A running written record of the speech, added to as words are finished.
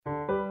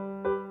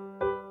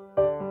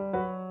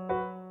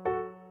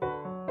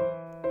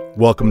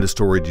Welcome to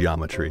Story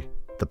Geometry,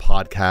 the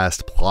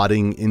podcast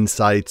plotting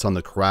insights on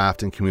the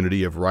craft and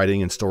community of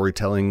writing and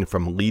storytelling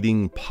from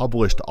leading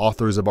published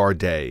authors of our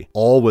day,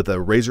 all with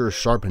a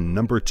razor-sharp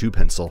number 2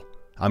 pencil.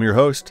 I'm your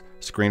host,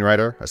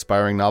 screenwriter,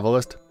 aspiring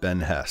novelist,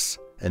 Ben Hess,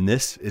 and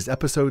this is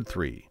episode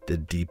 3, The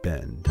Deep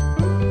End.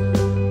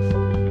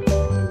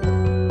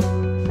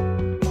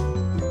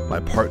 My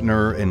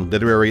partner in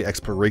literary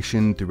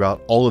exploration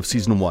throughout all of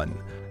season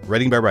 1,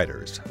 Writing by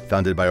Writers,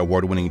 founded by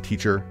award-winning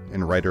teacher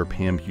and writer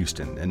Pam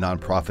Houston and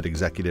nonprofit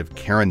executive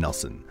Karen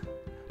Nelson.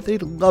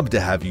 They'd love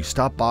to have you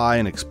stop by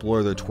and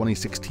explore their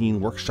 2016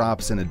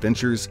 workshops and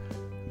adventures.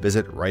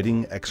 Visit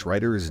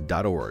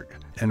writingxwriters.org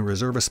and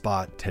reserve a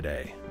spot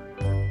today.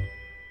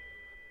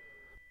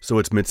 So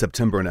it's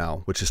mid-September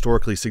now, which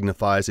historically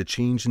signifies a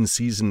change in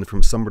season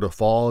from summer to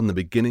fall and the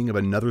beginning of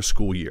another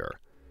school year.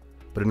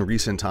 But in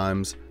recent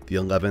times, the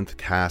 11th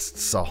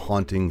casts a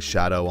haunting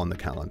shadow on the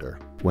calendar.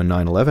 When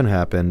 9/11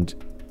 happened,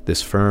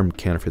 this firm,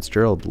 Cantor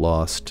Fitzgerald,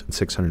 lost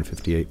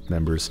 658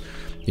 members,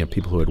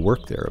 people who had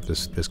worked there, of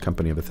this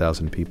company of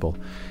 1,000 people.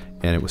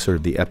 And it was sort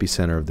of the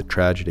epicenter of the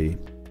tragedy.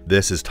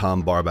 This is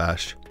Tom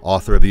Barbash,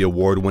 author of the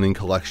award-winning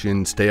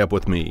collection Stay Up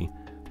With Me,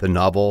 the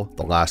novel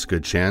The Last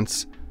Good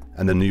Chance,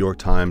 and the New York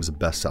Times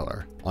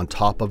bestseller, On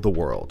Top of the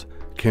World,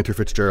 Cantor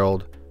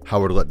Fitzgerald,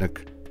 Howard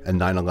Lutnick, and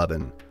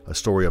 9/11, a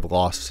story of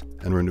loss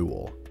and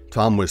renewal.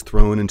 Tom was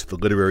thrown into the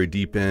literary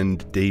deep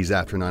end days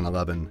after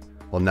 9/11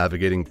 while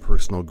navigating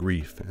personal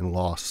grief and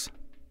loss.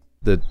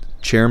 The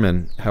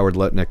chairman, Howard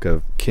Lutnick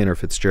of Cantor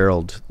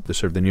Fitzgerald,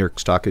 the New York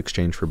Stock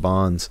Exchange for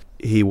bonds,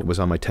 he was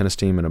on my tennis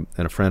team and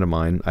a friend of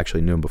mine,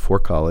 actually knew him before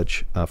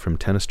college from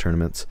tennis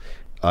tournaments.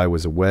 I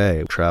was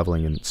away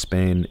traveling in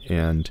Spain,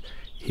 and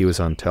he was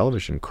on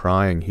television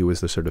crying. He was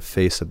the sort of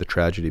face of the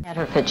tragedy.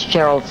 Cantor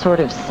Fitzgerald sort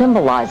of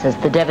symbolizes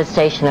the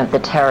devastation of the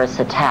terrorist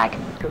attack.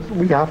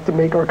 We have to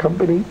make our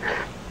company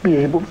be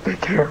able to take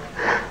care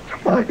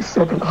of my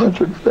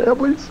 700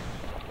 families.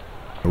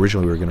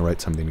 Originally, we were going to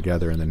write something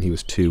together, and then he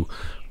was too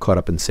caught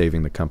up in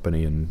saving the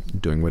company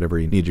and doing whatever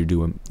he needed to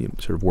do and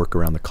sort of work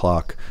around the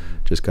clock,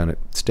 just kind of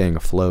staying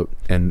afloat.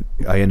 And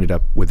I ended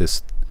up with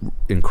this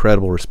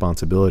incredible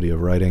responsibility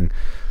of writing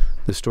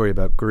the story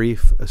about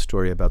grief, a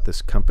story about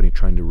this company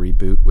trying to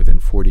reboot within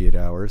 48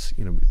 hours,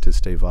 to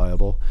stay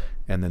viable,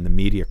 and then the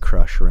media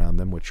crush around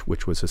them, which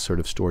was a sort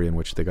of story in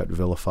which they got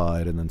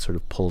vilified and then sort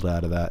of pulled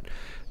out of that.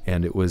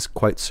 And it was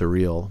quite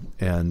surreal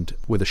and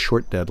with a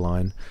short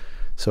deadline.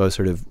 So I was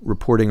sort of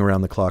reporting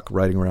around the clock,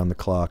 writing around the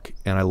clock,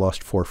 and I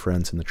lost 4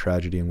 friends in the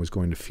tragedy and was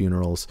going to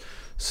funerals.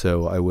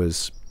 So I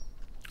was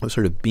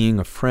sort of being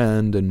a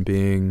friend and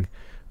being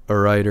a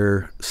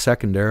writer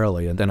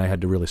secondarily, and then I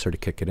had to really sort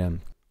of kick it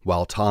in.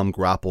 While Tom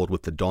grappled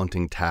with the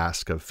daunting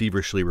task of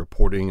feverishly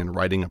reporting and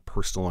writing a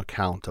personal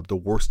account of the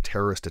worst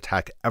terrorist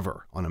attack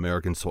ever on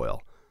American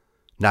soil,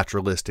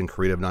 naturalist and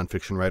creative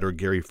nonfiction writer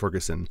Gary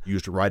Ferguson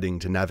used writing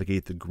to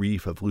navigate the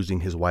grief of losing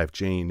his wife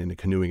Jane in a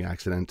canoeing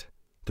accident.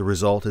 The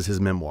result is his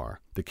memoir,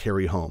 The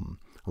Carry Home,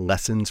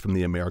 Lessons from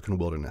the American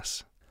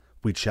Wilderness.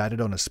 We chatted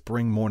on a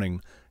spring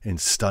morning in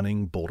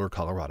stunning Boulder,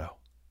 Colorado.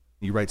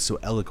 You write so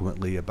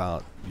eloquently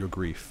about your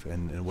grief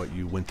and what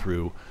you went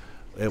through.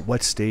 At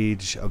what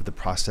stage of the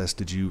process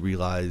did you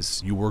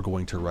realize you were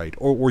going to write?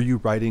 Or were you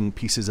writing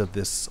pieces of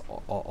this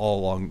all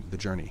along the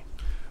journey?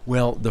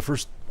 Well, the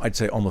first, I'd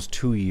say almost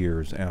 2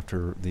 years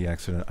after the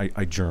accident,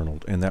 I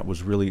journaled, and that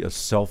was really a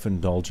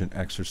self-indulgent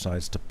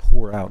exercise to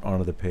pour out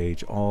onto the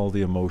page all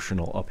the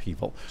emotional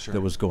upheaval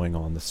that was going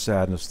on, the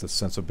sadness, the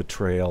sense of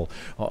betrayal,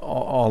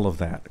 all of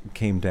that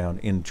came down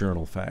in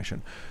journal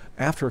fashion.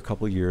 After a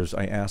couple of years,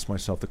 I asked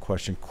myself the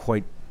question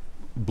quite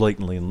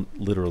blatantly and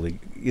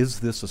literally, is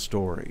this a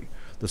story?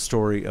 The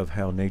story of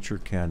how nature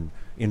can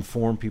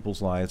inform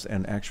people's lives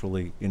and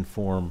actually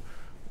inform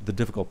the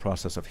difficult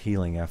process of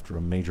healing after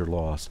a major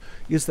loss.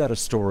 Is that a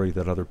story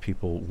that other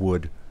people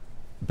would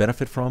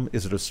benefit from?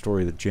 Is it a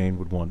story that Jane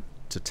would want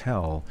to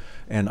tell?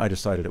 And I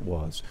decided it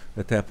was.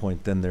 At that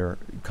point, then there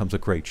comes a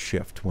great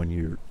shift when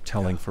you're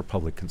telling for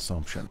public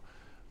consumption.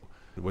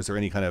 Was there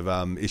any kind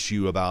of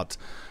issue about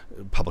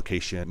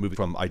publication, moving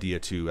from idea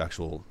to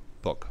actual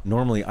book?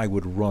 Normally, I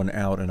would run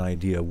out an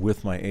idea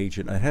with my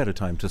agent ahead of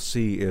time to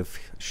see if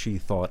she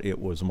thought it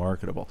was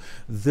marketable.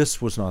 This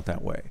was not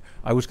that way.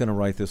 I was going to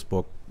write this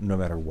book no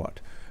matter what.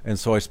 And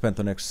so I spent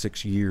the next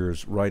 6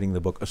 years writing the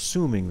book,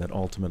 assuming that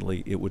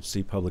ultimately it would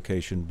see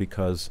publication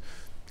because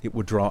it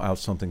would draw out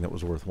something that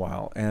was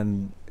worthwhile.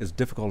 And as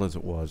difficult as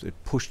it was, it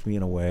pushed me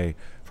in a way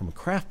from a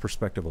craft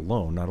perspective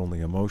alone, not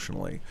only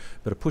emotionally,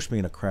 but it pushed me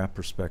in a craft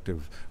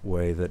perspective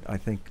way that I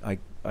think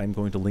I'm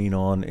going to lean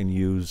on and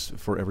use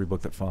for every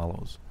book that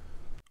follows.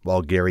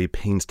 While Gary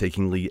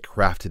painstakingly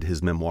crafted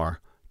his memoir,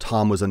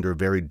 Tom was under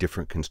very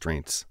different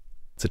constraints.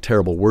 It's a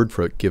terrible word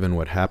for it given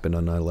what happened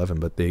on 9/11,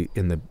 but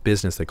in the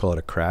business they call it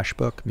a crash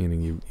book,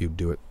 meaning you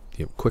do it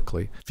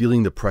quickly.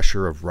 Feeling the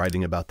pressure of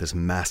writing about this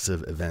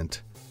massive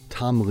event,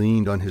 Tom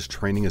leaned on his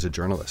training as a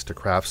journalist to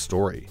craft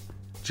story,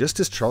 just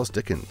as Charles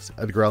Dickens,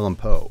 Edgar Allan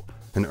Poe,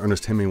 and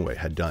Ernest Hemingway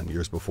had done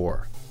years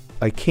before.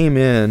 I came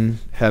in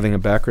having a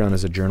background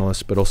as a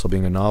journalist, but also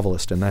being a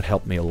novelist, and that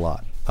helped me a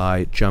lot.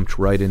 I jumped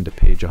right into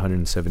page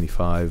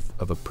 175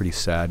 of a pretty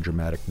sad,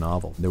 dramatic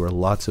novel. There were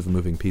lots of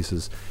moving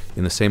pieces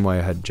in the same way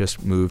I had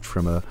just moved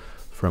from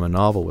a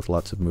novel with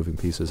lots of moving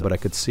pieces, but I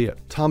could see it.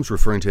 Tom's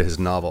referring to his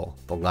novel,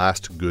 The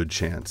Last Good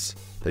Chance,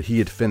 that he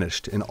had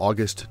finished in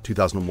August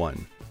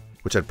 2001,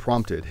 which had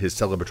prompted his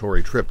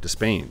celebratory trip to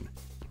Spain.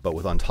 But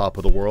with On Top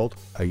of the World,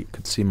 I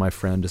could see my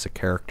friend as a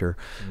character.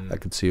 I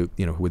could see,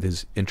 with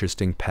his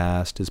interesting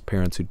past, his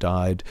parents who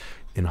died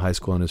in high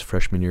school and his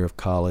freshman year of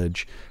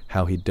college,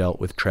 how he dealt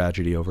with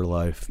tragedy over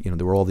life.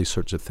 There were all these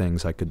sorts of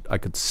things. I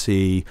could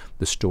see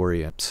the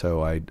story.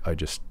 So I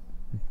just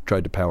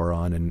tried to power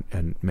on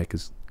and make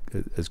as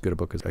good a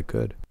book as I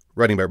could.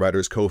 Writing by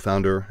Writers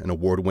co-founder and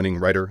award-winning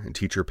writer and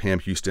teacher Pam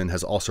Houston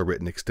has also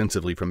written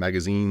extensively for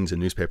magazines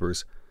and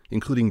newspapers,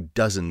 including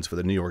dozens for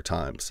the New York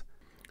Times.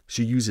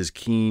 She uses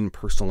keen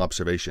personal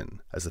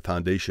observation as the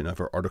foundation of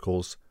her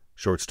articles,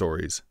 short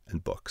stories,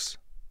 and books.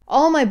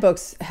 All my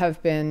books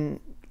have been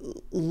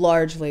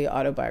largely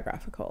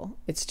autobiographical.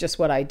 It's just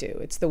what I do.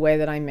 It's the way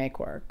that I make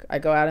work. I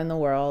go out in the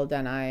world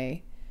and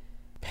I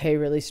pay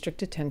really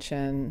strict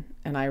attention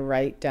and I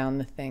write down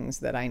the things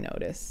that I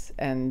notice.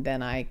 And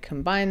then I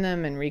combine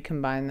them and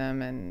recombine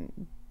them,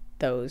 and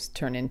those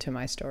turn into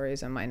my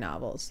stories and my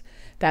novels.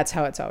 That's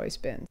how it's always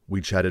been.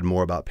 We chatted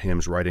more about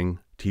Pam's writing,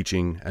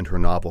 teaching, and her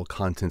novel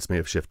Contents May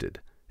Have Shifted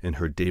in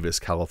her Davis,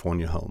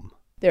 California home.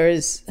 There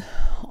is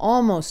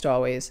almost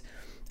always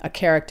a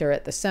character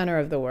at the center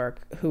of the work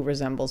who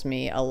resembles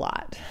me a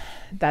lot.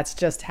 That's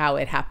just how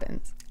it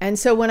happens. And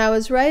so when I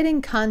was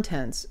writing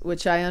Contents,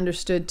 which I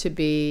understood to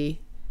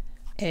be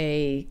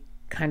a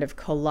kind of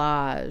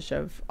collage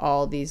of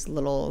all these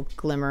little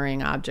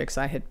glimmering objects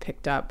I had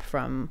picked up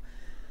from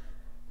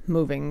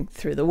moving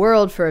through the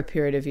world for a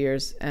period of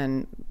years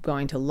and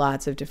going to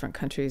lots of different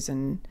countries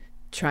and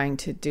trying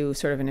to do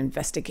sort of an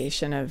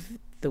investigation of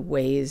the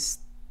ways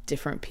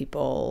different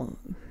people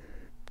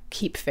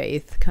keep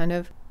faith, kind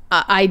of.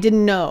 I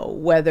didn't know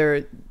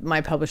whether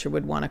my publisher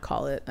would want to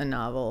call it a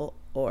novel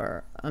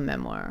or a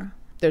memoir.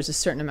 There's a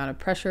certain amount of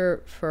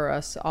pressure for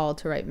us all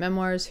to write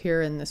memoirs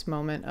here in this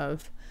moment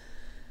of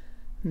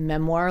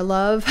memoir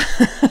love,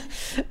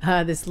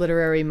 this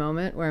literary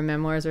moment where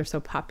memoirs are so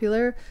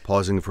popular.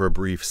 Pausing for a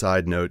brief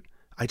side note,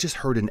 I just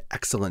heard an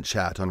excellent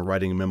chat on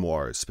writing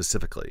memoirs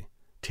specifically.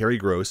 Terry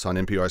Gross on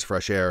NPR's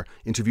Fresh Air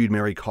interviewed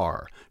Mary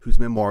Karr, whose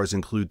memoirs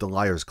include The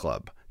Liars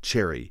Club,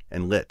 Cherry,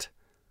 and Lit.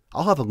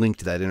 I'll have a link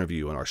to that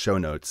interview in our show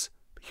notes.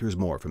 Here's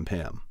more from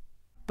Pam.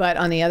 But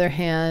on the other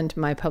hand,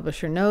 my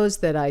publisher knows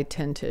that I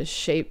tend to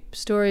shape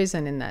stories,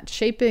 and in that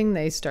shaping,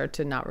 they start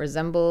to not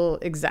resemble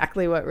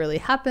exactly what really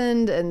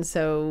happened. And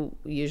so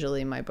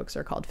usually my books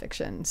are called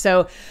fiction.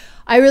 So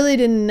I really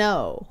didn't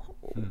know.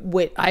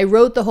 I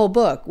wrote the whole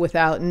book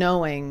without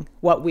knowing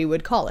what we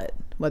would call it,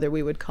 whether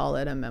we would call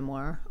it a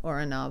memoir or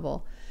a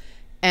novel.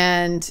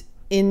 And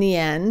in the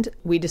end,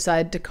 we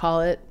decided to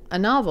call it a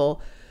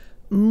novel,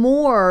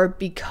 more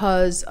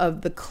because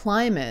of the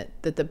climate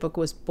that the book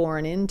was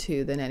born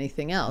into than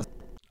anything else.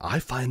 I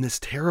find this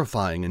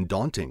terrifying and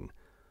daunting.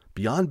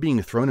 Beyond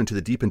being thrown into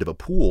the deep end of a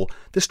pool,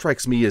 this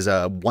strikes me as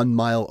a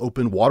 1-mile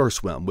open water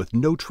swim with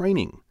no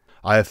training.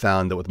 I have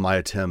found that with my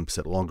attempts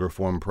at longer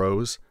form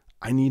prose,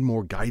 I need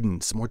more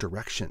guidance, more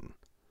direction.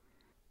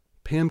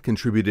 Pam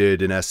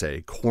contributed an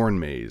essay, Corn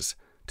Maze,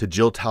 to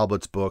Jill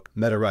Talbot's book,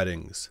 Meta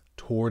Writings,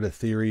 Toward a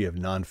Theory of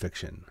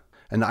Nonfiction.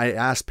 And I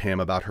asked Pam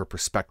about her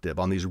perspective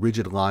on these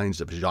rigid lines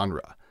of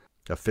genre,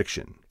 of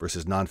fiction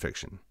versus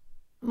nonfiction.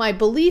 My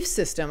belief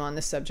system on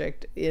the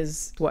subject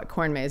is what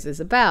Corn Maze is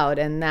about,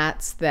 and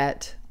that's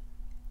that,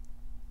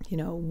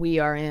 we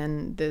are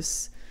in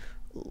this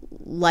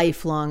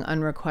lifelong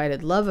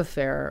unrequited love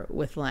affair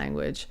with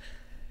language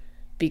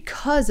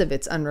because of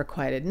its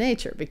unrequited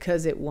nature,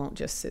 because it won't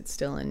just sit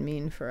still and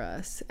mean for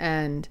us.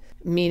 And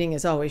meaning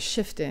is always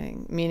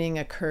shifting. Meaning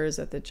occurs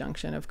at the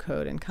junction of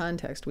code and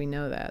context. We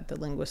know that. The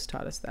linguists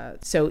taught us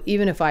that. So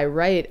even if I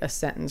write a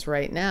sentence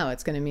right now,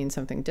 it's going to mean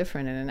something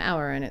different in an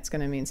hour, and it's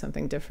going to mean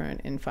something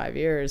different in 5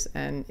 years,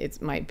 and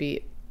it might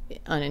be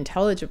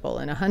unintelligible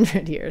in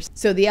 100 years.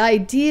 So the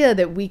idea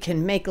that we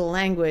can make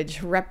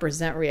language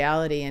represent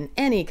reality in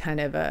any kind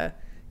of a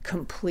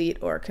complete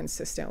or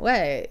consistent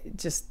way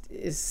just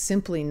is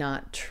simply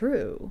not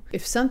true.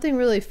 If something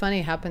really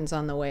funny happens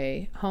on the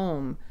way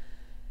home,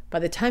 by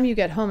the time you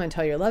get home and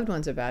tell your loved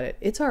ones about it,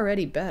 it's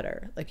already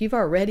better. Like, you've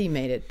already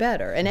made it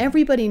better. And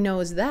everybody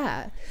knows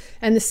that.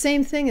 And the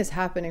same thing is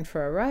happening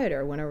for a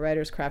writer when a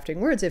writer's crafting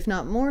words, if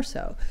not more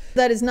so.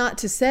 That is not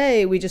to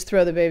say we just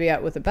throw the baby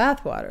out with the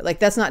bathwater. Like,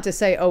 that's not to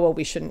say, oh, well,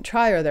 we shouldn't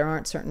try, or there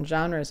aren't certain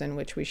genres in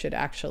which we should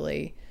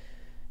actually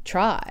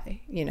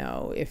try.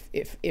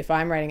 If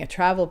I'm writing a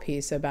travel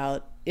piece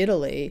about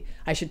Italy,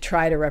 I should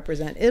try to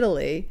represent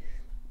Italy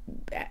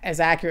as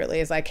accurately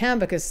as I can,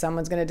 because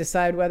someone's going to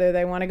decide whether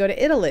they want to go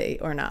to Italy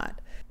or not.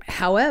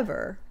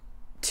 However,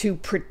 to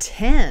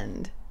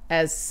pretend,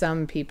 as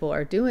some people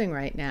are doing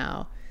right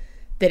now,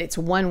 that it's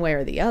one way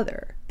or the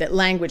other, that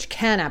language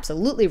can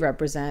absolutely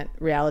represent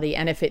reality.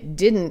 And if it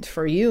didn't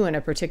for you in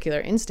a particular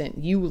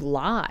instant, you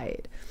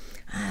lied.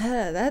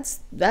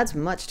 That's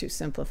much too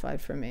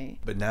simplified for me.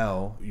 But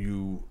now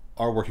you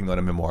are working on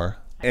a memoir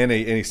and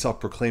a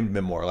self-proclaimed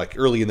memoir. Like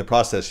early in the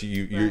process,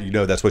 you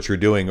know that's what you're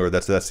doing, or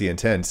that's the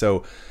intent.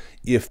 So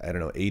if,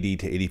 80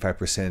 to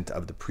 85%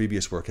 of the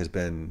previous work has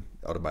been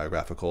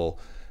autobiographical,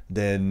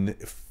 then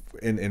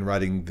in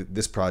writing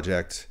this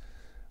project,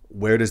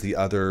 where does the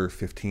other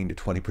 15 to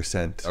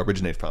 20%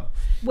 originate from?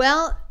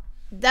 Well,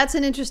 that's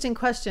an interesting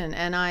question.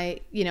 And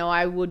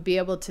I would be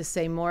able to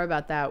say more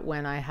about that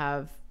when I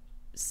have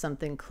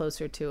something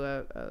closer to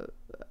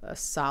a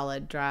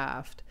solid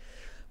draft.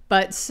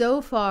 But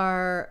so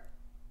far,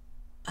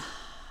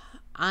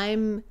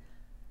 I'm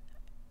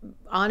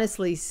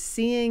honestly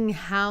seeing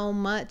how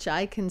much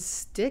I can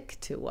stick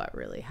to what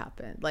really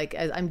happened. Like,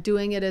 I'm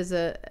doing it as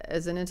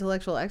an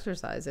intellectual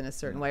exercise in a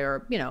certain way,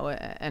 or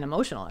an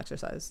emotional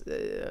exercise,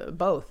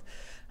 both.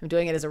 I'm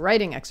doing it as a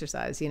writing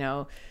exercise,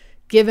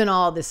 given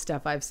all this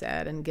stuff I've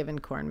said, and given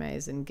Corn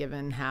Maze, and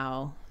given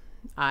how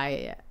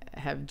I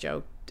have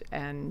joked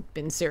and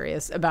been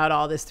serious about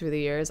all this through the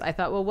years. I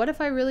thought, well, what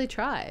if I really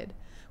tried?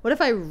 What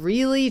if I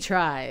really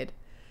tried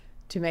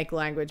to make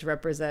language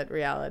represent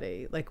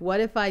reality? Like, what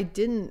if I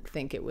didn't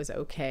think it was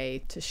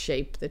okay to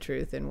shape the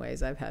truth in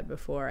ways I've had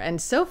before?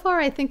 And so far,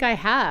 I think I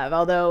have,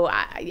 although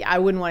I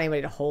wouldn't want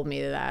anybody to hold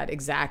me to that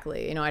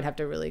exactly. I'd have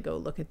to really go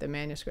look at the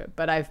manuscript.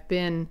 But I've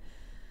been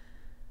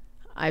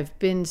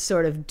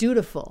sort of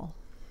dutiful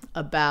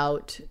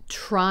about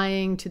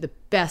trying to the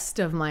best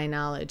of my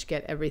knowledge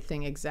get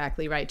everything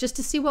exactly right, just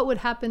to see what would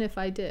happen if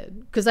I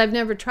did, because I've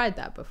never tried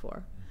that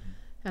before.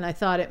 And I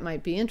thought it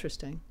might be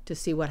interesting to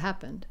see what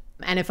happened.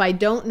 And if I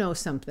don't know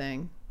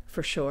something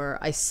for sure,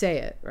 I say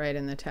it right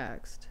in the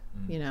text,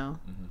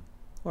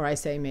 or I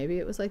say, maybe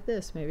it was like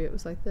this, maybe it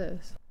was like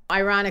this.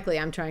 Ironically,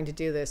 I'm trying to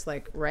do this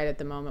like right at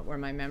the moment where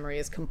my memory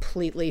is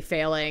completely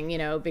failing,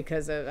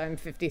 because I'm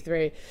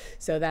 53.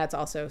 So that's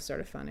also sort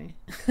of funny.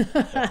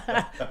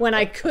 When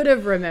I could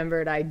have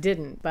remembered, I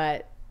didn't,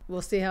 but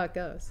we'll see how it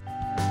goes.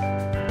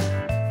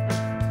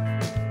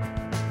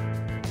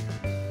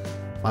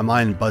 My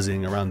mind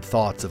buzzing around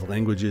thoughts of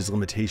language's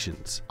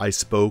limitations, I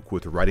spoke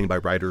with Writing by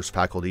Writers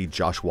faculty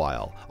Josh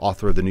Weil,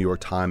 author of the New York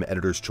Times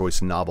Editor's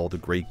Choice novel The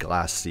Great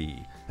Glass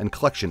Sea, and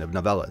collection of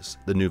novellas,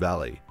 The New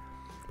Valley,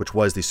 which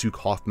was the Sue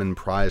Kaufman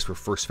Prize for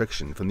First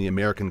Fiction from the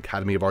American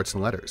Academy of Arts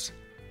and Letters.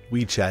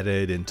 We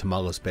chatted in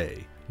Tomales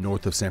Bay,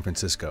 north of San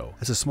Francisco,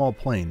 as a small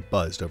plane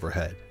buzzed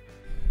overhead.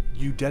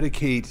 You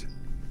dedicate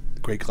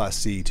The Great Glass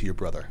Sea to your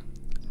brother,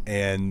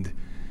 and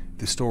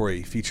the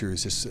story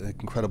features this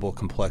incredible,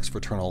 complex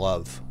fraternal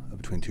love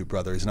between two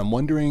brothers. And I'm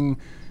wondering,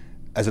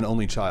 as an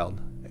only child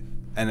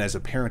and as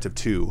a parent of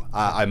two,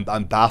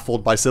 I'm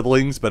baffled by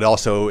siblings, but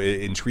also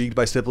intrigued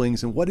by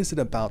siblings. And what is it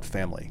about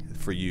family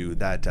for you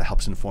that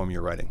helps inform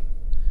your writing?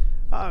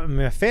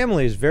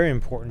 Family is very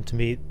important to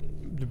me.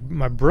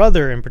 My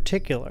brother in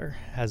particular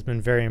has been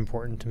very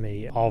important to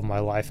me all of my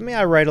life.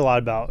 I write a lot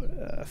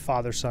about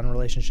father-son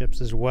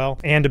relationships as well,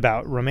 and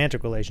about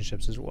romantic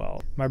relationships as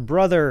well. My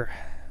brother,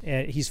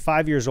 he's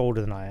 5 years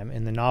older than I am.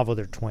 In the novel,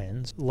 they're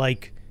twins.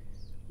 Like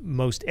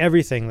most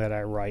everything that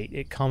I write,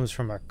 it comes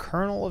from a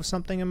kernel of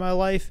something in my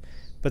life,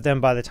 but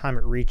then by the time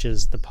it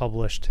reaches the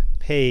published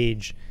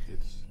page,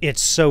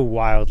 it's so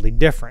wildly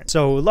different.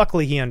 So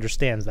luckily he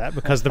understands that,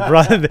 because the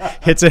brother,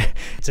 it's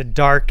a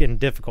dark and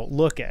difficult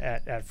look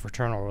at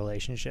fraternal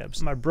relationships.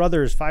 My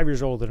brother is 5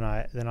 years older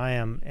than I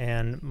am,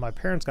 and my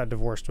parents got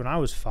divorced when I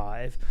was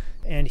 5.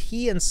 And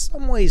he, in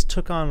some ways,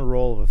 took on the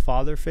role of a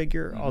father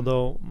figure,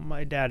 although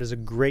my dad is a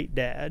great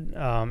dad,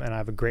 and I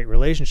have a great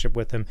relationship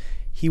with him.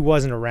 He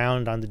wasn't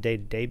around on the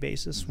day-to-day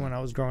basis when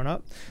I was growing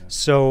up.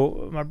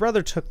 So my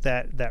brother took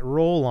that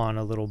role on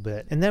a little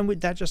bit. And then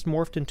that just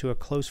morphed into a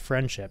close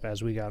friendship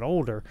as we got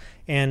older.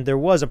 And there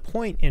was a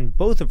point in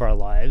both of our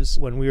lives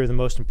when we were the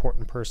most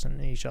important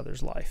person in each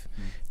other's life.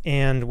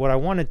 And what I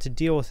wanted to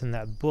deal with in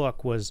that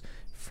book was,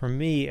 for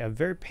me, a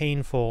very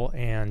painful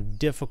and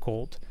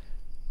difficult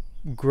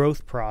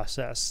growth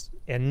process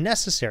and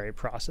necessary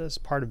process.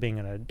 Part of being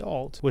an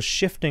adult was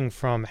shifting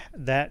from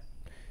that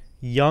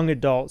young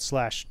adult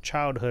 /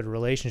 childhood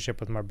relationship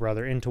with my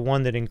brother into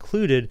one that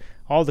included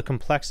all the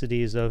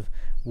complexities of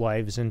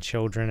wives and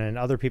children and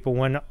other people,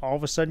 when all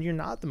of a sudden you're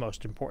not the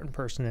most important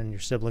person in your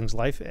sibling's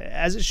life,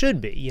 as it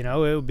should be. It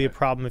would be a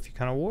problem if you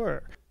kind of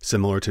were.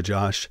 Similar to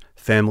Josh,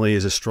 family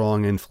is a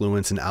strong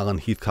influence in Alan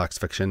Heathcock's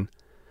fiction,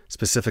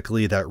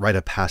 specifically that rite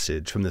of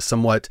passage from the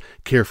somewhat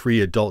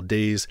carefree adult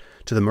days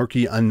to the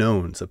murky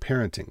unknowns of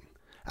parenting.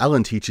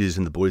 Alan teaches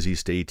in the Boise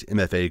State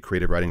MFA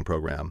Creative Writing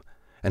Program,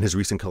 and his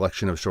recent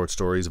collection of short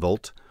stories,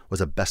 Volt,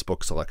 was a best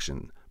book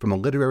selection from a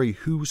literary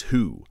who's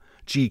who,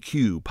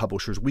 GQ,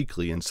 Publishers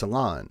Weekly, and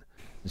Salon.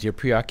 Your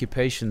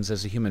preoccupations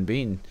as a human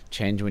being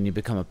change when you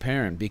become a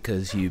parent,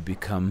 because you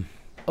become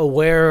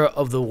aware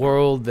of the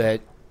world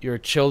that your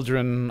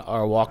children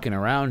are walking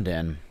around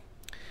in.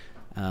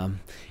 And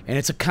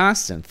it's a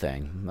constant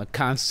thing, a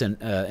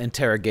constant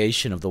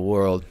interrogation of the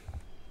world.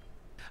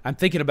 I'm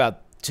thinking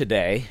about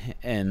today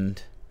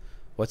and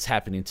what's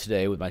happening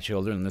today with my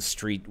children in the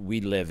street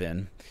we live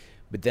in,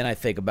 but then I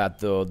think about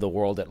the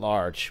world at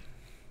large.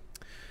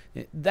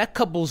 That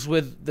couples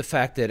with the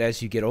fact that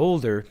as you get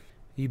older,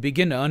 you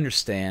begin to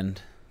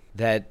understand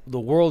that the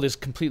world is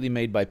completely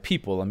made by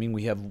people. I mean,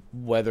 we have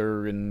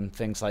weather and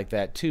things like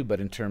that too, but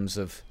in terms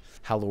of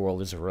how the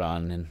world is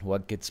run and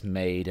what gets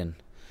made and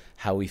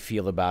how we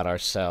feel about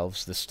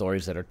ourselves, the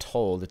stories that are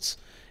told, it's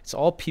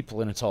all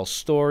people and it's all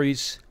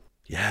stories.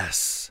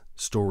 Yes,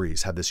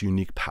 stories have this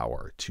unique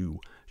power to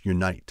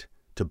unite,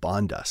 to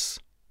bond us.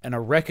 And a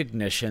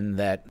recognition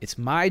that it's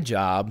my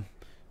job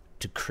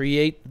to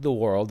create the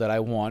world that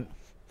I want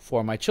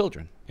for my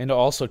children, and to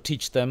also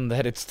teach them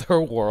that it's their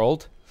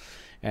world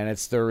and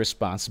it's their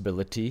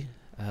responsibility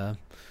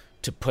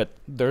to put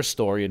their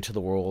story into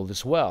the world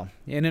as well.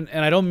 And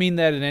I don't mean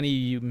that in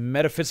any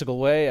metaphysical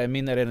way. I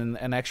mean that in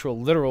an actual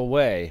literal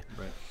way.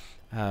 Right.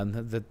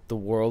 That the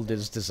world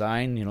is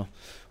designed,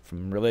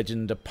 from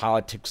religion to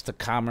politics to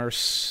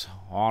commerce,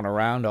 on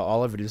around,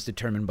 all of it is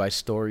determined by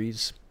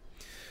stories.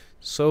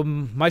 So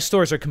my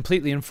stories are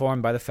completely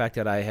informed by the fact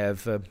that I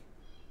have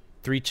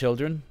 3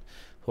 children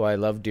who I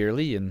love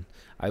dearly, and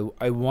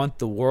I want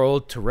the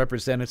world to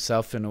represent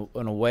itself in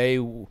a way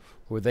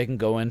where they can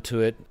go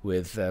into it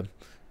with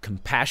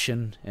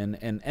compassion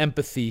and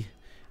empathy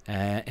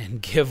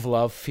and give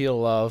love, feel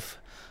love.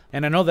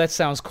 And I know that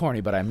sounds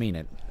corny, but I mean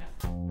it.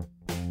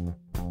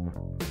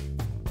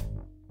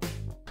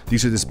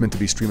 These are just meant to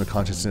be stream of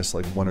consciousness,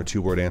 like 1 or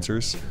 2 word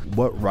answers.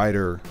 What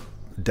writer,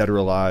 dead or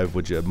alive,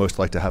 would you most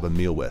like to have a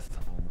meal with?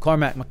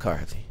 Cormac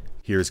McCarthy.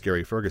 Here's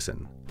Gary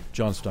Ferguson.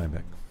 John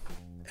Steinbeck.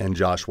 And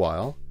Josh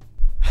Weil.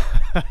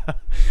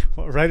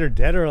 What writer,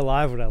 dead or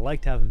alive, would I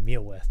like to have a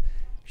meal with?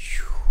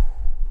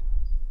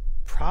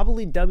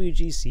 Probably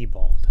W.G.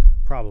 Sebald.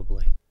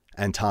 Probably.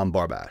 And Tom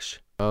Barbash.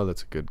 Oh,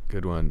 that's a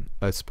good one.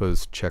 I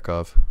suppose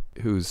Chekhov,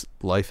 whose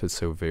life is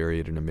so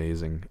varied and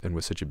amazing and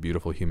was such a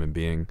beautiful human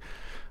being.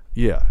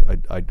 Yeah,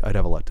 I'd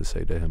have a lot to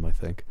say to him, I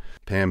think.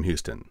 Pam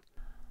Houston.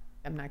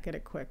 I'm not good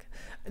at quick.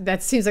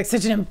 That seems like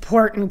such an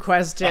important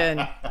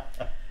question.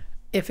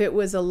 If it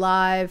was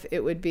alive,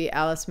 it would be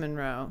Alice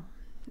Munro.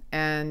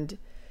 And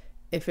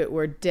if it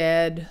were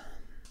dead,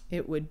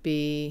 it would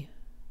be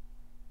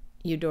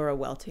Eudora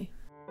Welty.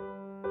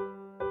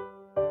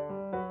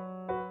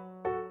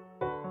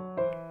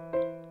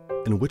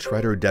 And which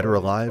writer, dead or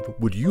alive,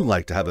 would you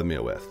like to have a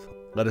meal with?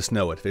 Let us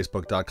know at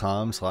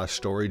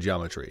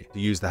facebook.com/storygeometry.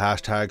 Use the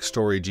hashtag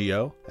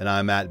StoryGeo, and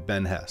I'm at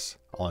Ben Hess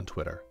on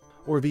Twitter.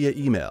 Or via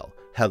email,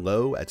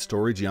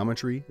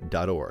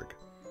 hello@storygeometry.org.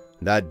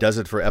 That does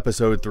it for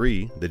episode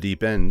 3, The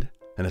Deep End,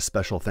 and a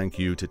special thank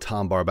you to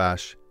Tom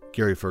Barbash,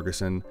 Gary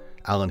Ferguson,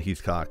 Alan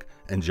Heathcock,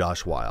 and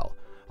Josh Weil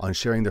on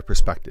sharing their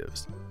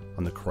perspectives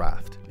on the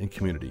craft and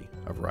community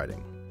of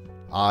writing.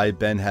 I,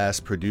 Ben Hess,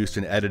 produced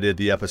and edited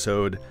the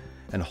episode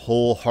and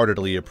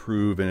wholeheartedly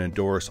approve and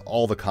endorse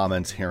all the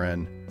comments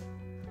herein.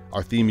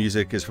 Our theme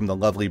music is from the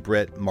lovely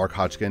Brit Mark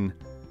Hodgkin,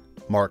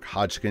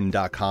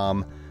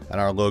 markhodgkin.com, and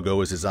our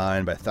logo is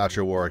designed by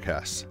Thatcher Warwick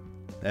Hess.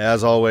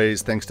 As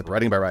always, thanks to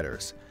Writing by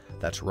Writers.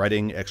 That's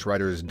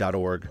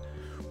writingxwriters.org,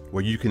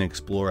 where you can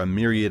explore a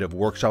myriad of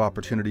workshop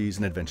opportunities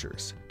and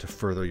adventures to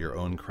further your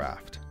own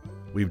craft.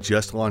 We've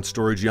just launched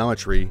Story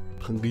Geometry.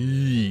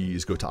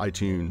 Please go to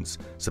iTunes,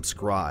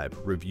 subscribe,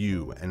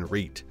 review, and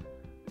rate.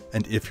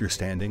 And if you're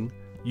standing,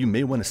 you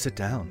may want to sit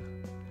down.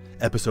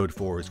 Episode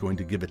 4 is going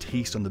to give a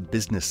taste on the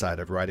business side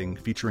of writing,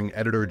 featuring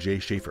editor Jay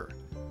Schaefer,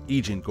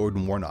 agent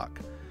Gordon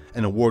Warnock,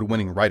 and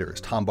award-winning writers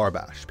Tom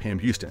Barbash, Pam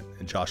Houston,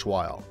 and Josh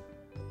Weil.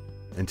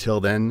 Until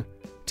then,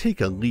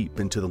 take a leap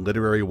into the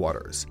literary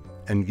waters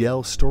and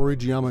yell Story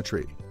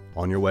Geometry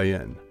on your way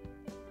in.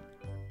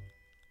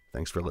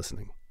 Thanks for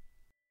listening.